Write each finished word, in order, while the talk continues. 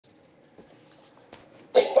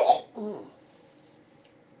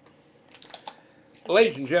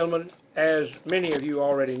Ladies and gentlemen, as many of you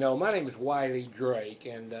already know, my name is Wiley Drake,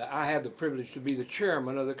 and I have the privilege to be the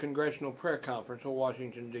chairman of the Congressional Prayer Conference of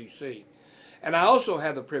Washington, D.C. And I also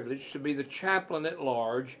have the privilege to be the chaplain at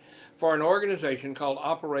large for an organization called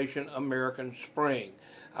Operation American Spring.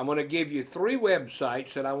 I'm going to give you three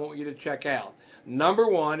websites that I want you to check out. Number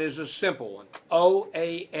one is a simple one,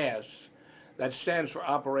 OAS. That stands for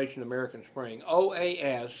Operation American Spring.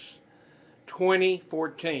 OAS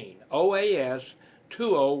 2014. OAS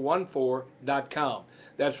 2014.com.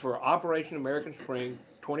 That's for Operation American Spring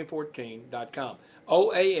 2014.com.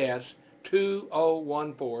 OAS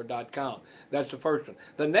 2014.com. That's the first one.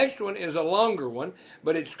 The next one is a longer one,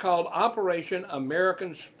 but it's called Operation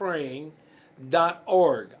American Spring.org.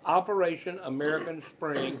 Operation American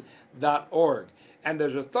Spring.org. And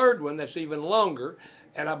there's a third one that's even longer,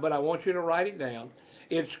 but I want you to write it down.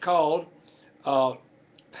 It's called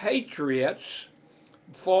Patriots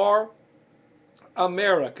for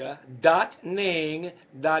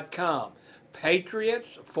America.ning.com.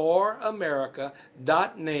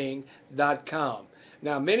 patriotsforamerica.ning.com.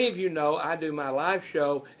 Now, many of you know I do my live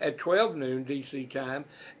show at 12 noon D.C. time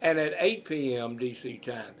and at 8 p.m. D.C.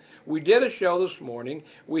 time. We did a show this morning.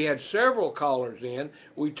 We had several callers in.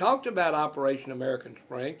 We talked about Operation American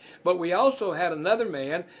Spring, but we also had another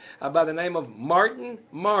man by the name of Martin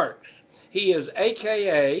Marks. He is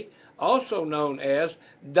AKA, also known as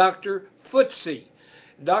Dr. Footsie.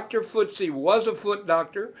 Dr. Footsie was a foot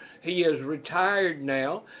doctor. He is retired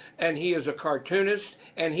now, and he is a cartoonist,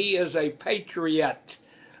 and he is a patriot.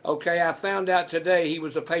 Okay, I found out today he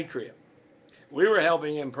was a patriot. We were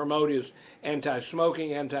helping him promote his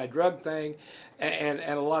anti-smoking, anti-drug thing, and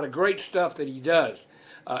a lot of great stuff that he does.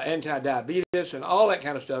 Anti-diabetes and all that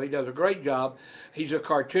kind of stuff. He does a great job. He's a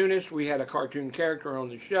cartoonist. We had a cartoon character on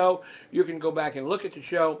the show. You can go back and look at the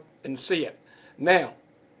show and see it. Now,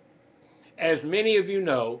 as many of you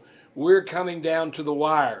know, we're coming down to the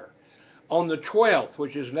wire. On the 12th,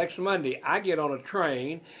 which is next Monday, I get on a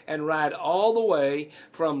train and ride all the way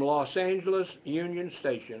from Los Angeles Union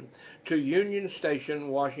Station to Union Station,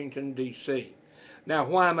 Washington, D.C. Now,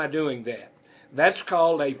 why am I doing that? That's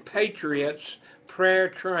called a Patriots Prayer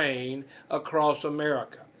Train across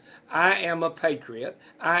America. I am a patriot.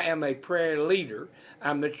 I am a prayer leader.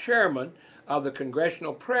 I'm the chairman of the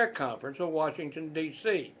Congressional Prayer Conference of Washington,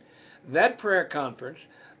 D.C. That prayer conference,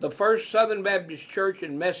 the First Southern Baptist Church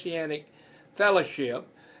and Messianic Fellowship,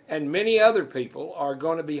 and many other people are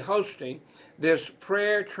going to be hosting this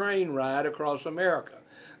prayer train ride across America.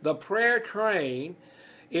 The prayer train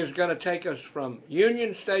is going to take us from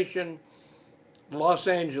Union Station, Los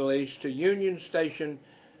Angeles, to Union Station,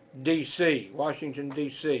 D.C., Washington,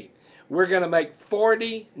 D.C. We're going to make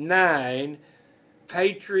 49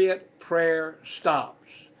 Patriot prayer stops.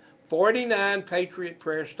 49 Patriot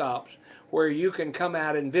prayer stops where you can come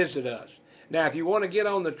out and visit us. Now, if you want to get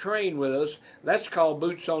on the train with us, that's called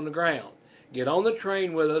boots on the ground. Get on the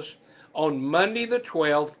train with us on Monday the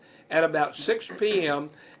 12th at about 6 p.m.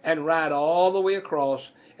 and ride all the way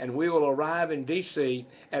across, and we will arrive in D.C.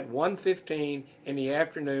 at 1:15 in the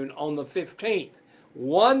afternoon on the 15th,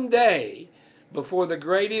 one day before the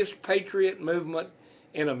greatest patriot movement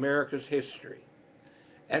in America's history.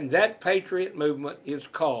 And that patriot movement is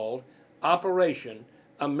called Operation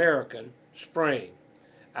American Spring.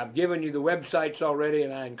 I've given you the websites already,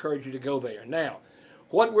 and I encourage you to go there. Now,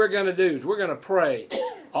 what we're going to do is we're going to pray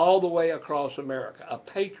all the way across America, a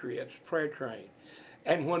Patriots prayer train.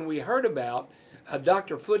 And when we heard about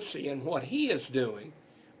Dr. Footsie and what he is doing,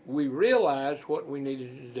 we realized what we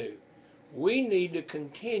needed to do. We need to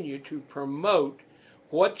continue to promote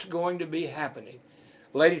what's going to be happening.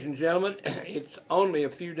 Ladies and gentlemen, it's only a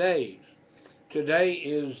few days. Today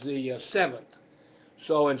is the 7th.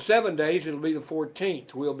 So in 7 days, it'll be the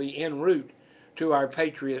 14th. We'll be en route to our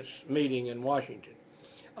Patriots meeting in Washington.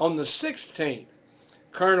 On the 16th,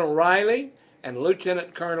 Colonel Riley and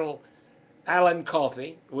Lieutenant Colonel Alan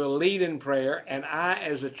Coffey will lead in prayer, and I,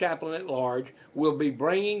 as a chaplain at large, will be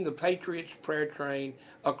bringing the Patriots prayer train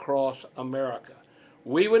across America.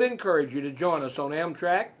 We would encourage you to join us on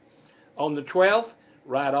Amtrak on the 12th,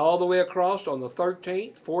 ride all the way across on the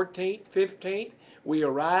 13th, 14th, 15th. We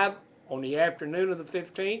arrive on the afternoon of the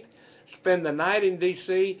 15th, spend the night in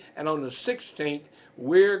D.C., and on the 16th,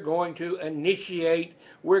 we're going to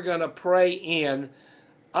pray in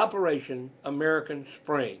Operation American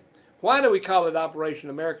Spring. Why do we call it Operation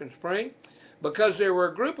American Spring? Because there were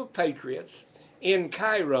a group of patriots in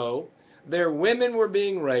Cairo. Their women were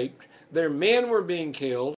being raped, their men were being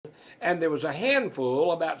killed, and there was a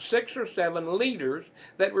handful, about 6 or 7 leaders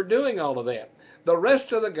that were doing all of that. The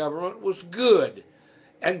rest of the government was good.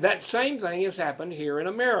 And that same thing has happened here in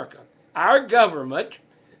America. Our government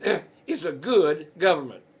is a good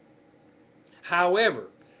government. However,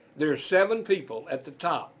 there are 7 people at the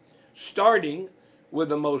top, starting with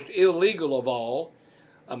the most illegal of all,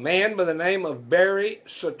 a man by the name of Barry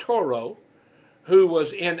Soetoro, who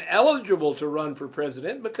was ineligible to run for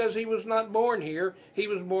president because he was not born here. He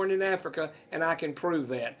was born in Africa, and I can prove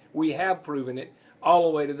that. We have proven it all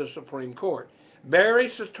the way to the Supreme Court. Barry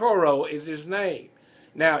Soetoro is his name.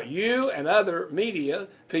 Now, you and other media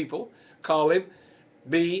people call him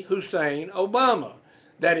B. Hussein Obama.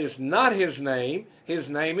 That is not his name. His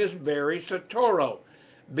name is Barry Soetoro.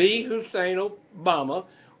 B. Hussein Obama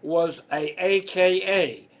was a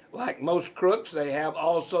AKA. Like most crooks, they have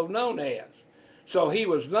also known as. So he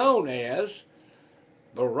was known as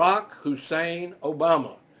Barack Hussein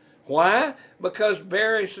Obama. Why? Because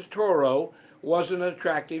Barry Soetoro was an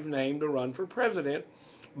attractive name to run for president,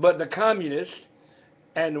 but the communists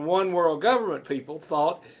and one world government people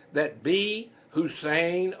thought that B.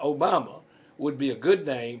 Hussein Obama would be a good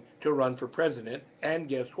name to run for president, and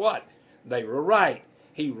guess what? They were right.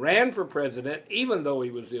 He ran for president even though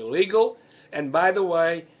he was illegal, and by the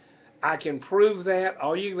way, I can prove that.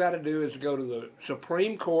 All you got to do is go to the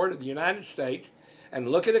Supreme Court of the United States and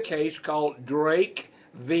look at a case called Drake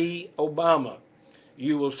v. Obama.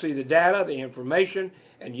 You will see the data, the information,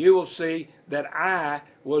 and you will see that I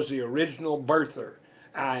was the original birther.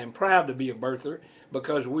 I am proud to be a birther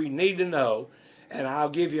because we need to know, and I'll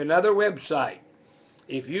give you another website.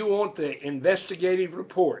 If you want the investigative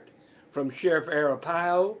report from Sheriff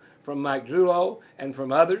Arpaio, from Mike Zullo, and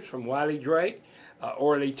from others, from Wiley Drake,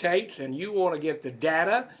 Orly Tates, and you want to get the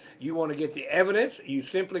data, you want to get the evidence, you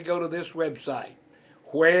simply go to this website.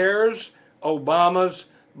 Where's Obama's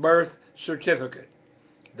birth certificate?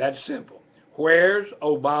 That's simple. Where's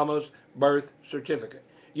Obama's birth certificate?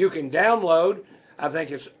 You can download, I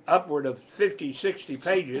think it's upward of 50, 60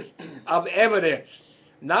 pages of evidence.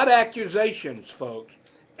 Not accusations, folks.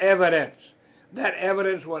 Evidence. That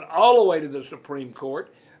evidence went all the way to the Supreme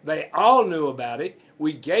Court. They all knew about it.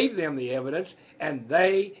 We gave them the evidence, and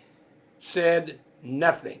they said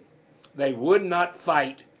nothing. They would not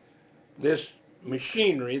fight this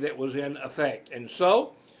machinery that was in effect. And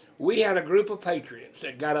so we had a group of patriots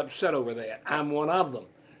that got upset over that. I'm one of them.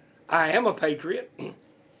 I am a patriot.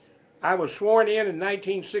 I was sworn in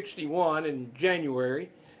 1961 in January,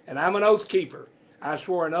 and I'm an oath keeper. I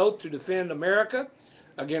swore an oath to defend America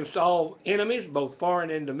against all enemies, both foreign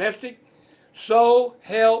and domestic. So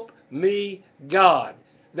help me God.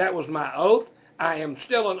 That was my oath. I am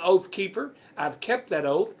still an oath keeper. I've kept that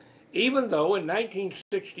oath, even though in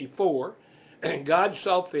 1964, God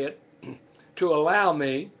saw fit to allow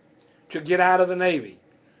me to get out of the Navy.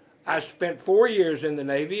 I spent 4 years in the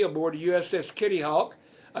Navy aboard the USS Kitty Hawk,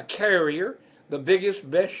 a carrier, the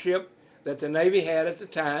biggest, best ship that the Navy had at the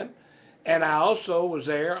time. And I also was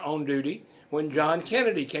there on duty when John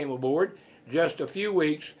Kennedy came aboard just a few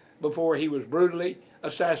weeks before he was brutally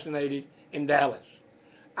assassinated in Dallas.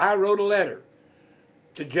 I wrote a letter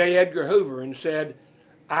to J. Edgar Hoover and said,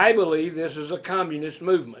 I believe this is a communist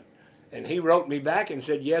movement. And he wrote me back and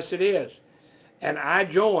said, yes, it is. And I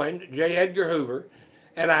joined J. Edgar Hoover,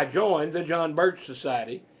 and I joined the John Birch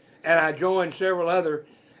Society, and I joined several other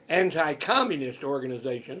anti-communist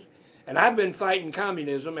organizations, and I've been fighting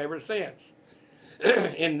communism ever since.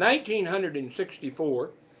 In 1964,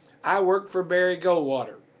 I worked for Barry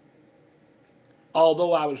Goldwater,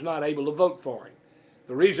 although I was not able to vote for him.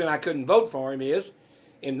 The reason I couldn't vote for him is,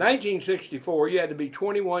 in 1964, you had to be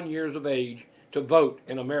 21 years of age to vote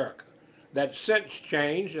in America. That's since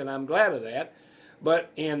changed, and I'm glad of that.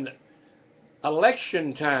 But in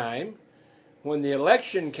election time, when the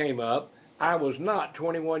election came up, I was not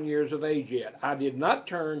 21 years of age yet. I did not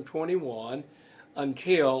turn 21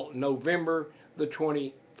 until November the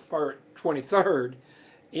 23rd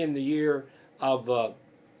in the year of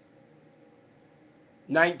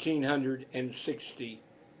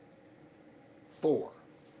 1964.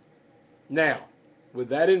 Now, with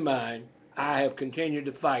that in mind, I have continued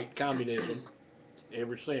to fight communism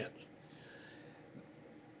ever since.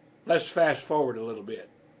 Let's fast forward a little bit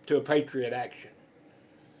to a patriot action.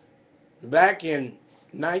 Back in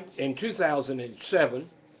 2007,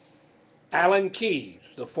 Alan Keyes,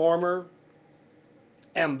 the former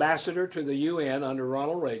ambassador to the UN under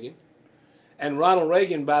Ronald Reagan, and Ronald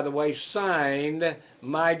Reagan, by the way, signed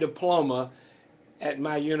my diploma at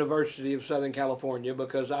my University of Southern California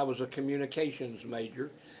because I was a communications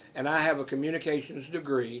major, and I have a communications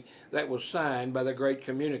degree that was signed by the great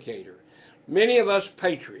communicator. Many of us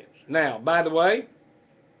patriots. Now, by the way,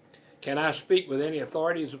 can I speak with any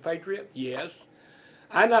authority as a patriot? Yes.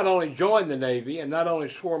 I not only joined the Navy and not only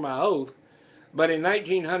swore my oath, but in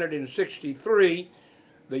 1963,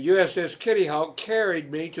 the USS Kitty Hawk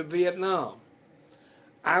carried me to Vietnam.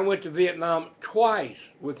 I went to Vietnam twice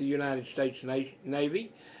with the United States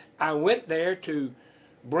Navy. I went there to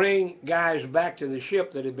bring guys back to the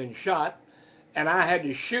ship that had been shot, and I had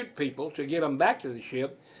to shoot people to get them back to the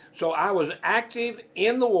ship. So I was active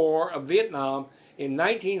in the War of Vietnam in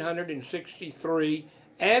 1963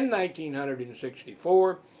 and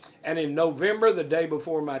 1964. And in November, the day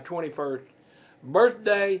before my 21st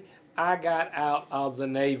birthday, I got out of the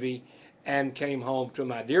Navy and came home to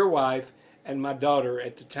my dear wife and my daughter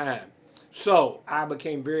at the time. So I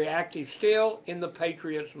became very active still in the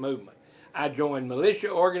Patriots movement. I joined militia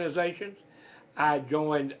organizations. I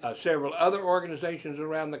joined several other organizations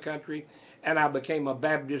around the country, and I became a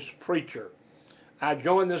Baptist preacher. I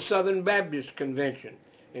joined the Southern Baptist Convention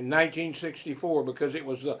in 1964 because it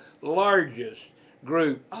was the largest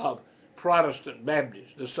group of Protestant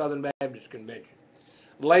Baptists, the Southern Baptist Convention.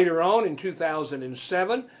 Later on in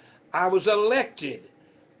 2007, I was elected,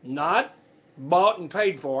 not bought and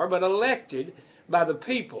paid for, but elected by the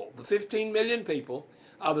people, the 15 million people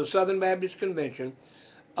of the Southern Baptist Convention,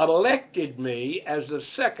 elected me as the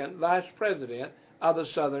second vice president of the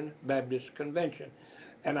Southern Baptist Convention.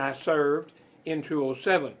 And I served in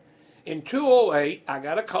 2007. In 2008, I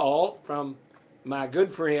got a call from my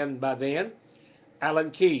good friend by then,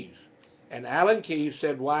 Alan Keyes. And Alan Keyes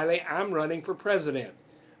said, Wiley, I'm running for president,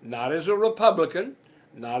 not as a Republican,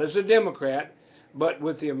 not as a Democrat, but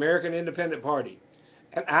with the American Independent Party.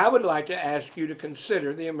 And I would like to ask you to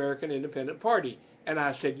consider the American Independent Party. And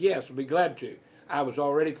I said, yes, I'd be glad to. I was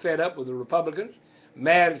already fed up with the Republicans,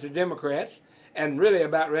 mad at the Democrats, and really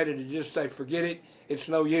about ready to just say, forget it, it's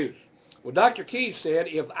no use. Well, Dr. Keyes said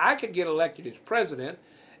if I could get elected as president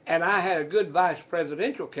and I had a good vice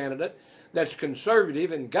presidential candidate that's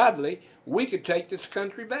conservative and godly, we could take this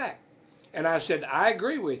country back. And I said, I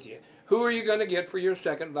agree with you. Who are you going to get for your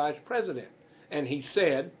second vice president? And he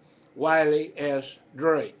said, Wiley S.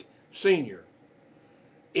 Drake, Sr.,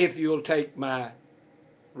 if you'll take my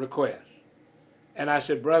request. And I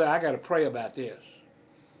said, brother, I got to pray about this.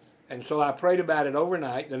 And so I prayed about it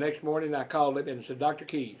overnight. The next morning I called him and said, Dr.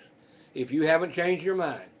 Keyes, if you haven't changed your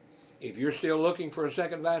mind, if you're still looking for a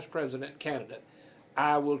second vice president candidate,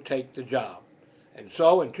 I will take the job. And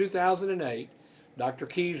so in 2008, Dr.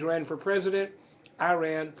 Keyes ran for president. I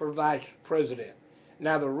ran for vice president.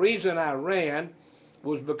 Now the reason I ran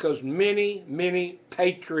was because many, many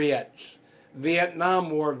patriots, Vietnam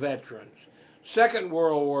War veterans, Second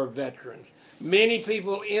World War veterans, many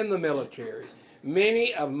people in the military,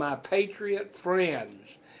 many of my patriot friends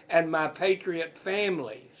and my patriot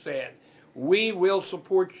family said, we will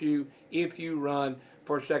support you if you run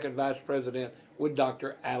for second vice president with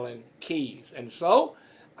Dr. Alan Keyes. And so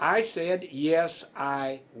I said, yes,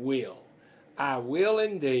 I will. I will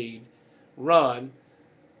indeed run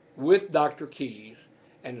with Dr. Keyes.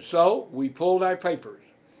 And so we pulled our papers.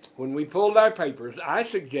 When we pulled our papers, I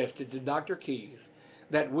suggested to Dr. Keyes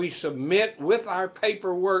that we submit with our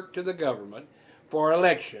paperwork to the government for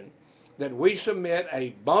election, that we submit a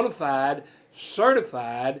bona fide,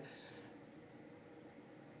 certified,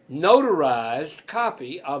 notarized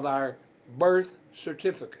copy of our birth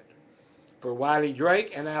certificate for Wiley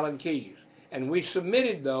Drake and Alan Keyes. And we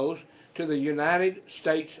submitted those to the United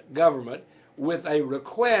States government with a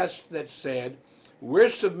request that said, we're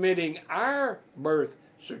submitting our birth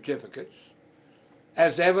certificates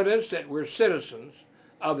as evidence that we're citizens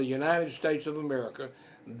of the United States of America,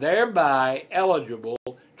 thereby eligible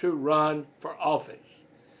to run for office.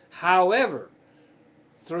 However,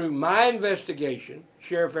 through my investigation,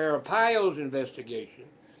 Sheriff Arapaio's investigation,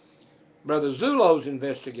 Brother Zullo's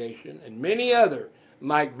investigation, and many other,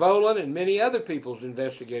 Mike Volan and many other people's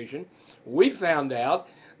investigation, we found out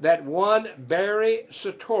that one Barry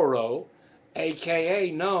Soetoro,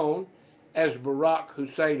 aka known as Barack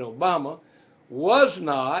Hussein Obama, was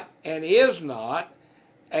not and is not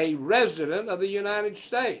a resident of the United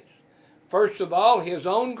States. First of all, his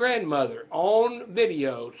own grandmother on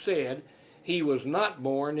video said he was not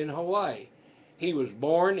born in Hawaii. He was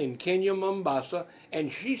born in Kenya, Mombasa,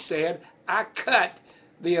 and she said, I cut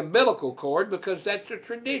the umbilical cord because that's a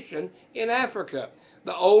tradition in Africa.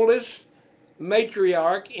 The oldest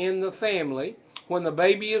matriarch in the family, when the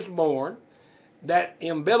baby is born, that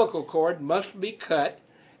umbilical cord must be cut,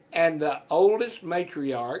 and the oldest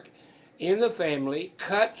matriarch in the family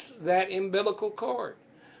cuts that umbilical cord.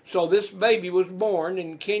 So this baby was born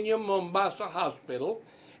in Kenya, Mombasa Hospital,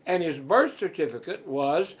 and his birth certificate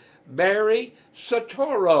was Barry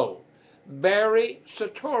Soetoro. Barry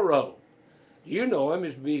Soetoro. You know him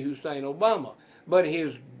as B. Hussein Obama. but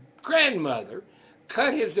his grandmother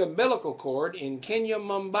cut his umbilical cord in Kenya,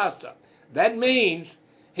 Mombasa. That means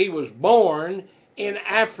he was born in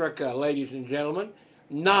Africa, ladies and gentlemen,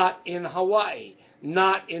 not in Hawaii,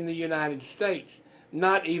 not in the United States,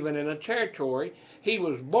 not even in a territory. He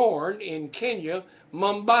was born in Kenya,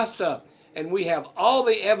 Mombasa. And we have all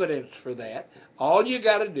the evidence for that. All you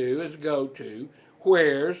got to do is go to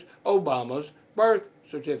where's Obama's birth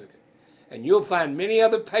certificate. And you'll find many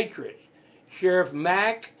other patriots, Sheriff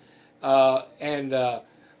Mack and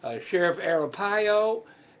Sheriff Arapaio,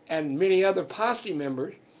 and many other posse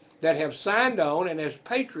members that have signed on and as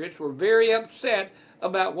patriots were very upset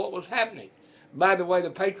about what was happening. By the way, the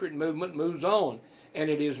patriot movement moves on, and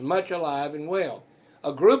it is much alive and well.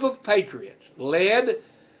 A group of patriots led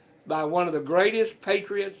by one of the greatest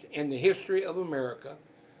patriots in the history of America,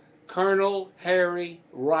 Colonel Harry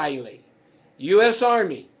Wiley, U.S.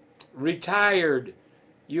 Army, retired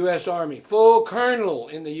U.S. Army, full colonel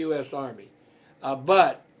in the U.S. Army,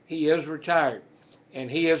 but he is retired,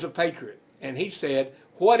 and he is a patriot. And he said,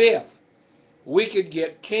 what if we could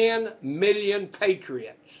get 10 million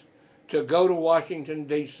patriots to go to Washington,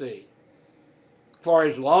 D.C. for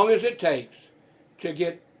as long as it takes to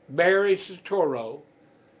get Barry Soetoro,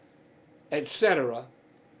 etc.,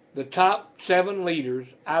 the top 7 leaders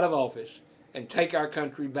out of office and take our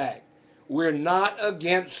country back. We're not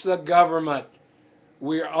against the government.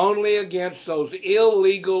 We're only against those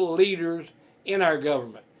illegal leaders in our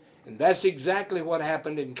government. And that's exactly what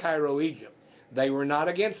happened in Cairo, Egypt. They were not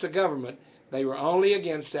against the government. They were only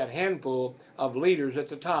against that handful of leaders at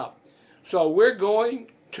the top. So we're going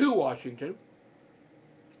to Washington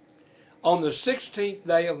on the 16th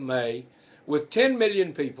day of May with 10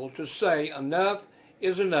 million people to say enough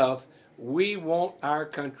is enough. We want our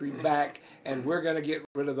country back, and we're going to get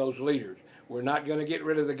rid of those leaders. We're not going to get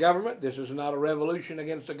rid of the government. This is not a revolution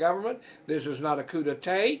against the government. This is not a coup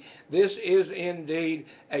d'etat. This is indeed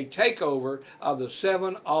a takeover of the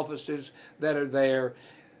 7 offices that are there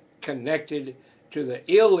connected to the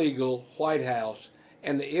illegal White House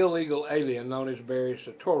and the illegal alien known as Barry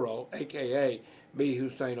Soetoro, a.k.a. B.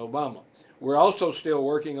 Hussein Obama. We're also still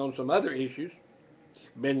working on some other issues,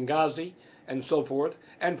 Benghazi and so forth.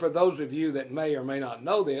 And for those of you that may or may not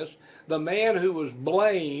know this, the man who was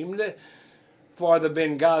blamed for the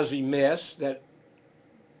Benghazi mess that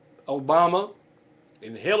Obama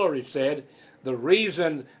and Hillary said the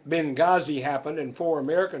reason Benghazi happened and 4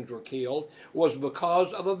 Americans were killed was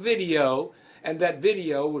because of a video, and that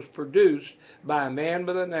video was produced by a man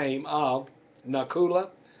by the name of Nakula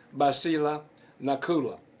Basila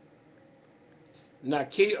Nakula.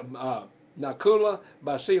 Nakula Basila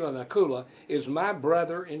Nakula is my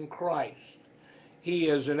brother in Christ. He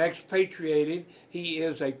is an expatriated, he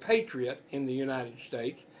is a patriot in the United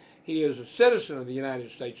States. He is a citizen of the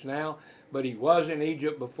United States now, but he was in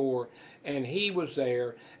Egypt before, and he was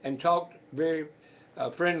there and talked very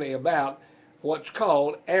friendly about what's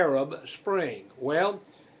called Arab Spring. Well,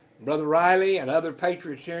 Brother Riley and other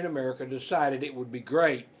patriots here in America decided it would be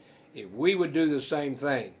great if we would do the same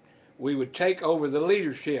thing. We would take over the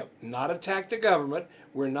leadership, not attack the government.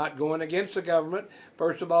 We're not going against the government.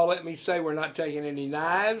 First of all, let me say we're not taking any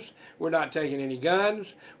knives. We're not taking any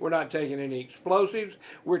guns. We're not taking any explosives.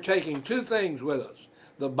 We're taking 2 things with us,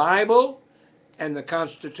 the Bible and the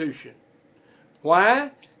Constitution. Why?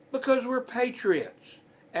 Because we're patriots.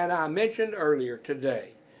 And I mentioned earlier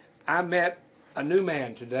today, I met a new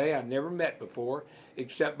man today I'd never met before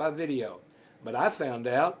except by video. But I found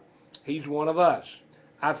out he's one of us.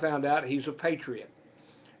 I found out he's a patriot,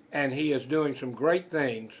 and he is doing some great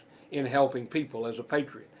things in helping people as a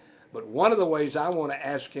patriot. But one of the ways I want to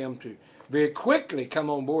ask him to very quickly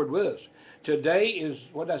come on board with us, today is,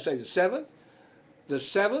 what did I say, the 7th? The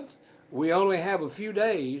 7th, we only have a few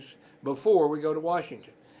days before we go to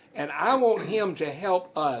Washington. And I want him to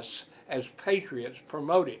help us as patriots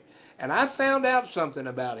promote it. And I found out something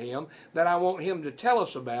about him that I want him to tell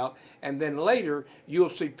us about, and then later you'll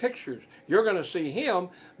see pictures. You're going to see him,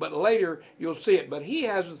 but later you'll see it. But he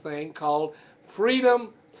has a thing called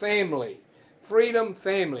Freedom Family. Freedom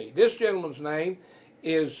Family. This gentleman's name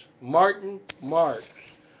is Martin Marks.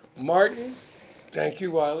 Martin, thank you,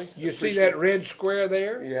 Wiley. You see that red square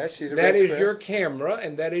there? Yeah, I see the red square. That is your camera,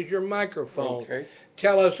 and that is your microphone. Okay.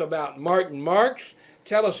 Tell us about Martin Marks.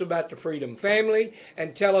 Tell us about the Freedom Family,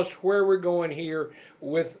 and tell us where we're going here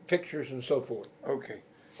with pictures and so forth. Okay.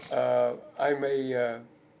 I'm a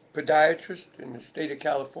podiatrist in the state of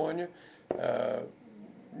California.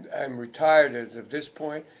 I'm retired as of this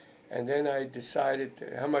point, and then I decided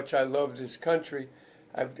how much I love this country.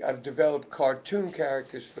 I've developed cartoon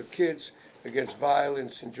characters for kids against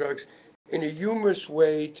violence and drugs. in a humorous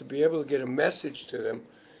way to be able to get a message to them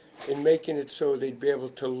in making it so they'd be able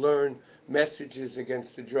to learn messages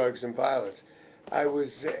against the drugs and violence. I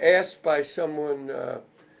was asked by someone a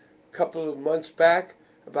couple of months back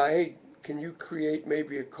about, hey, can you create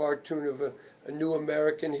maybe a cartoon of a new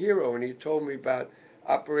American hero? And he told me about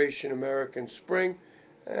Operation American Spring,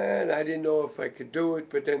 and I didn't know if I could do it,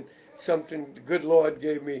 but then something, the good Lord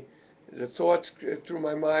gave me the thoughts through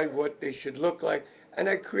my mind what they should look like, and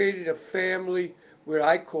I created a family where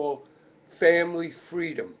I call family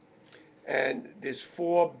freedom. And there's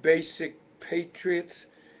four basic patriots,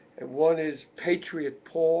 and one is Patriot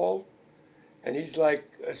Paul, and he's like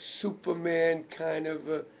a Superman kind of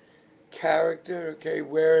a character, okay,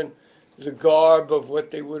 wearing the garb of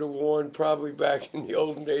what they would have worn probably back in the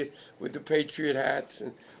olden days with the Patriot hats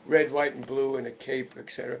and red, white, and blue and a cape,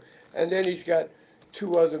 etc. And then he's got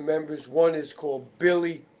two other members. One is called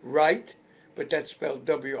Billy Wright, but that's spelled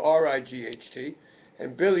W-R-I-G-H-T,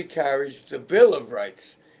 and Billy carries the Bill of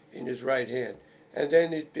Rights in his right hand. And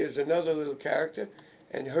then there's another little character,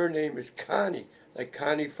 and her name is Connie, like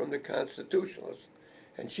Connie from the Constitutionalists.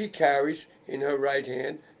 And she carries in her right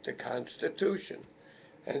hand the Constitution.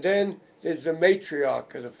 And then there's the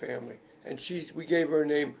matriarch of the family, and we gave her a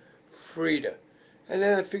name Frida. And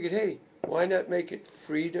then I figured, hey, why not make it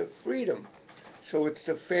Frida Freedom? So it's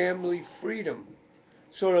the family freedom,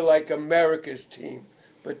 sort of like America's team,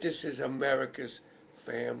 but this is America's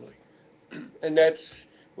family. And that's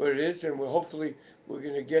what it is, and hopefully we're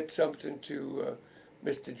going to get something to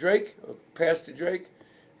Mr. Drake, or Pastor Drake,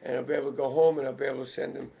 and I'll be able to go home and I'll be able to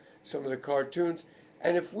send him some of the cartoons.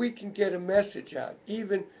 And if we can get a message out,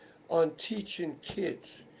 even on teaching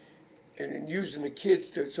kids and using the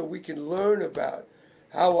kids so we can learn about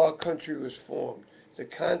how our country was formed, the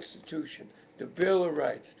Constitution, the Bill of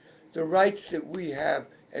Rights, the rights that we have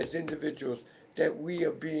as individuals that we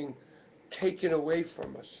are being taken away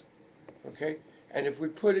from us, okay? And if we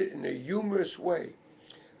put it in a humorous way,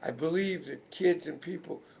 I believe that kids and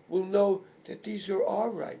people will know that these are our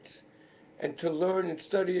rights, and to learn and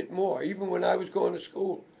study it more. Even when I was going to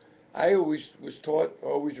school, I always was taught,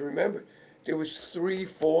 always remembered, there was three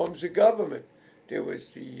forms of government. There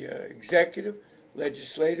was the executive,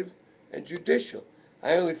 legislative, and judicial.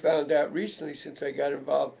 I only found out recently, since I got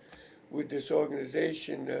involved with this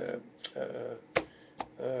organization,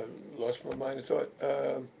 lost my mind of thought,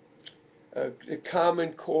 the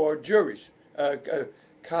Common Core juries,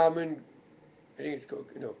 common, I think it's called,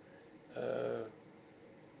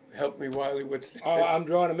 help me, Wiley. What's Oh, I'm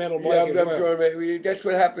drawing a mental yeah? blank I'm as well. drawing. That's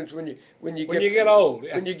what happens when you Get old.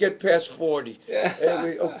 when you get past 40.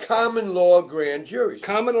 Yeah. Common law grand juries.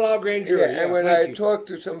 Common law grand Yeah, jury. and when thank I you. talked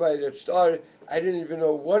to somebody that started, I didn't even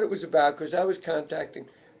know what it was about because I was contacting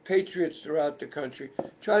patriots throughout the country,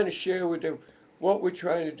 trying to share with them what we're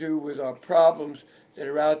trying to do with our problems that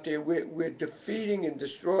are out there. We're defeating and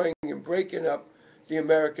destroying and breaking up the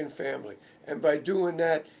American family, and by doing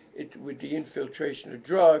that, with the infiltration of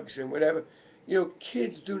drugs and whatever,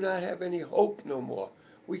 kids do not have any hope no more.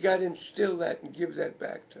 We got to instill that and give that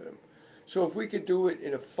back to them. So if we could do it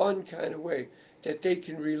in a fun kind of way that they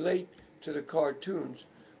can relate to the cartoons,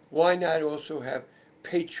 why not also have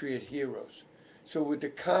patriot heroes? So with the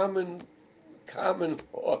common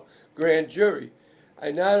law grand jury,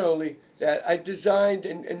 I not only that I designed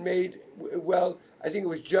and made, well, I think it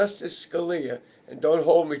was Justice Scalia, and don't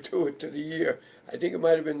hold me to it to the year. I think it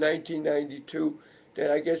might have been 1992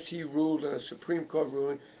 that I guess he ruled on a Supreme Court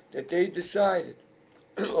ruling that they decided,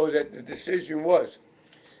 or that the decision was,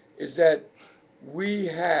 is that we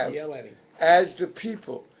have, Yell at him. as the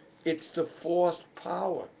people, it's the fourth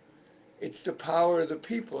power. It's the power of the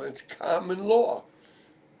people. It's common law.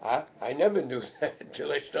 I never knew that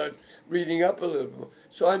until I started reading up a little more.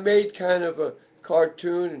 So I made kind of a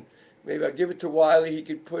cartoon, and maybe I'll give it to Wiley. He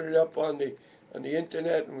could put it up on the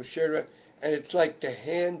internet, and we'll share it. And it's like the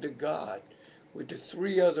hand of God with the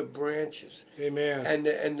three other branches. Amen.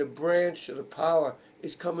 And the branch of the power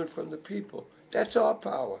is coming from the people. That's our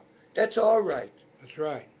power. That's our right. That's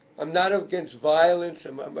right. I'm not against violence.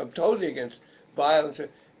 I'm totally against violence.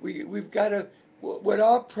 We've got to, what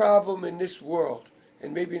our problem in this world,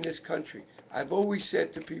 and maybe in this country, I've always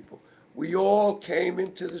said to people, we all came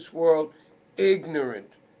into this world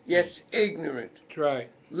ignorant. Yes, ignorant. That's right.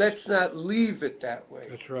 Let's not leave it that way.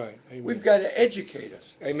 That's right. Amen. We've got to educate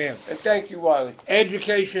us. Amen. And thank you, Wiley.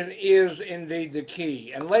 Education is indeed the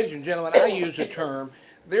key. And ladies and gentlemen, I use the term,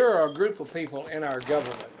 there are a group of people in our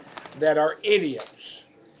government that are idiots.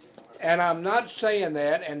 And I'm not saying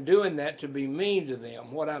that and doing that to be mean to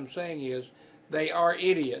them. What I'm saying is they are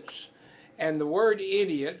idiots. And the word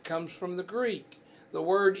idiot comes from the Greek. The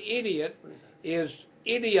word idiot is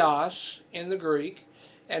idios in the Greek,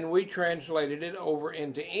 and we translated it over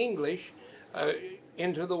into English, uh,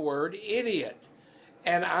 into the word idiot.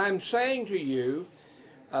 And I'm saying to you,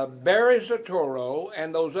 Barry Toro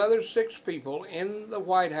and those other six people in the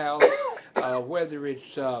White House, whether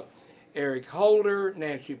it's Eric Holder,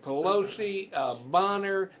 Nancy Pelosi,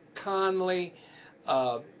 Bonner, Conley,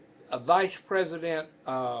 uh, Vice President,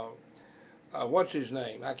 what's his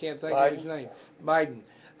name? I can't think of his Biden. name. Biden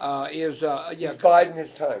yeah, He's biding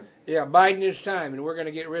his time. yeah, Biden is time, and we're going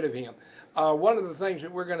to get rid of him. One of the things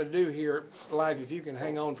that we're going to do here, live, if you can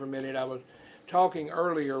hang on for a minute, I was talking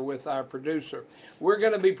earlier with our producer. We're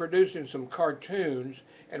going to be producing some cartoons,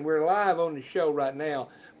 and we're live on the show right now.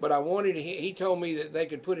 But I wanted he told me that they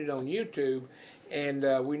could put it on YouTube,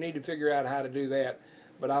 and we need to figure out how to do that.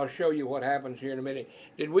 But I'll show you what happens here in a minute.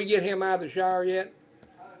 Did we get him out of the shower yet?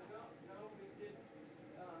 No, we didn't,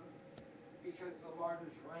 um, because the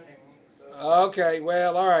water's running, so. Okay,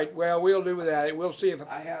 well, all right. Well, we'll do that. We'll see if.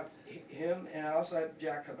 I have him, and I also have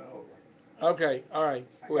Jack coming over. Okay, all right.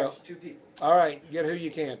 I Well, got two people. all right. Get who you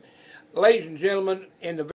can. Ladies and gentlemen,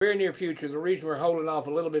 in the very near future, the reason we're holding off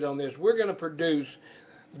a little bit on this, we're going to produce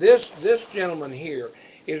this gentleman here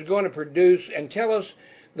is going to produce and tell us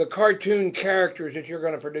the cartoon characters that you're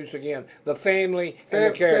going to produce again, the family and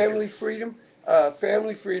the characters. Family Freedom.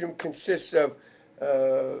 Family Freedom consists of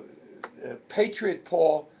Patriot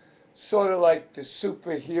Paul, sort of like the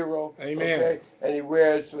superhero. Amen. Okay, and he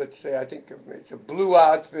wears, let's say, I think it's a blue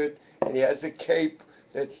outfit, and he has a cape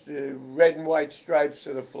that's the red and white stripes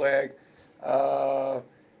of the flag.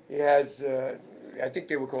 He has, I think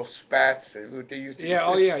they were called spats. They used to. Yeah.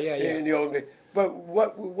 Oh yeah. Yeah. Yeah. In the old days. But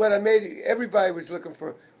what I made, everybody was looking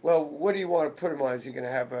for. Well, what do you want to put him on? Is he going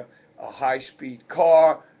to have a high-speed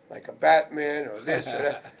car like a Batman or this or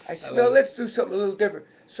that? I said, no, let's do something a little different.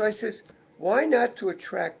 So I says, why not to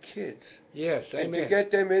attract kids? Yes. And Amen. to get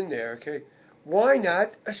them in there, okay? Why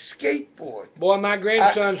not a skateboard? Boy, my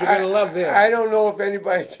grandsons are going to love this. I don't know if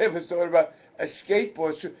anybody's ever thought about a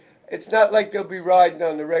skateboard. So it's not like they'll be riding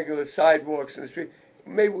on the regular sidewalks in the street.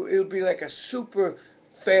 Maybe it'll be like a super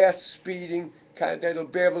fast speeding kind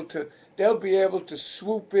of, they'll be able to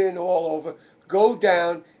swoop in all over, go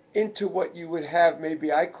down into what you would have,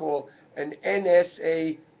 maybe I call an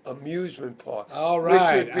NSA amusement park. All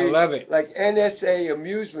right, Which would I be love it. like NSA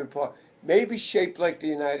amusement park, maybe shaped like the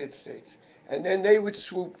United States. And then they would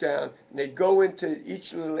swoop down and they'd go into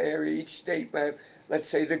each little area, each state map, let's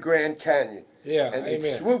say the Grand Canyon. Yeah. And they'd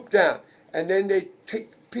Amen. swoop down. And then they'd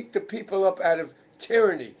pick the people up out of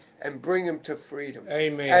tyranny and bring them to freedom.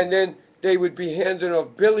 Amen. And then they would be handing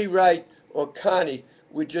off. Billy Wright or Connie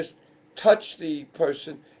would just touch the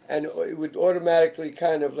person, and it would automatically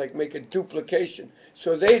kind of like make a duplication.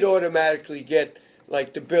 So they'd automatically get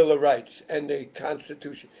like the Bill of Rights and the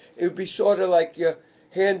Constitution. It would be sort of like you're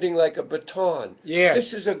handing like a baton. Yes.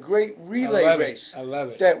 This is a great relay I love race it. I love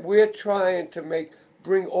it. that we're trying to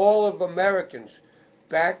bring all of Americans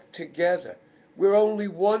back together. We're only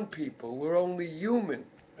one people. We're only human.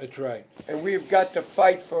 That's right. And we've got to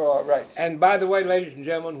fight for our rights. And by the way, ladies and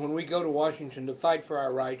gentlemen, when we go to Washington to fight for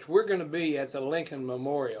our rights, we're going to be at the Lincoln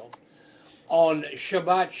Memorial on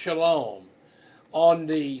Shabbat Shalom on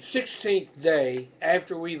the 16th day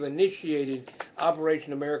after we've initiated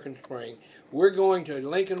Operation American Spring. We're going to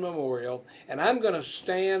Lincoln Memorial, and I'm going to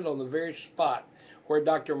stand on the very spot where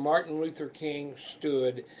Dr. Martin Luther King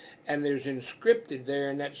stood, and there's inscripted there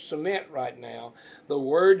in that cement right now the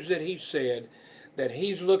words that he said, that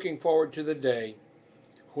he's looking forward to the day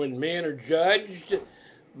when men are judged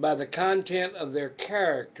by the content of their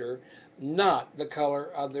character, not the color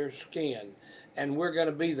of their skin. And we're going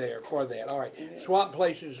to be there for that. All right, swap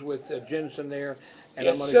places with Jensen there, and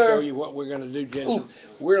Yes, I'm going to sir. show you what we're going to do, Jensen.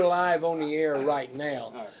 We're live on the air right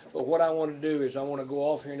now, but what I want to do is I want to go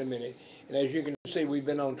off here in a minute, and as you can see, we've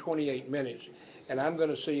been on 28 minutes, and I'm going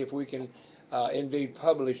to see if we can indeed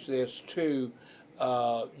publish this to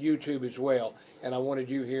YouTube as well, and I wanted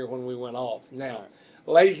you here when we went off. Now,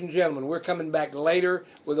 ladies and gentlemen, we're coming back later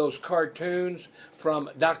with those cartoons from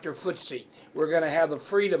Dr. Footsie. We're going to have the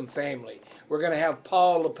Freedom Family. We're going to have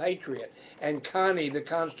Paul the Patriot and Connie the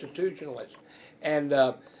Constitutionalist and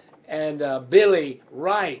Billy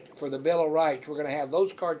Wright for the Bill of Rights. We're going to have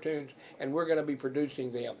those cartoons, and we're going to be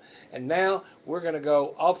producing them. And now we're going to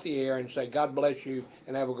go off the air and say God bless you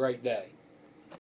and have a great day.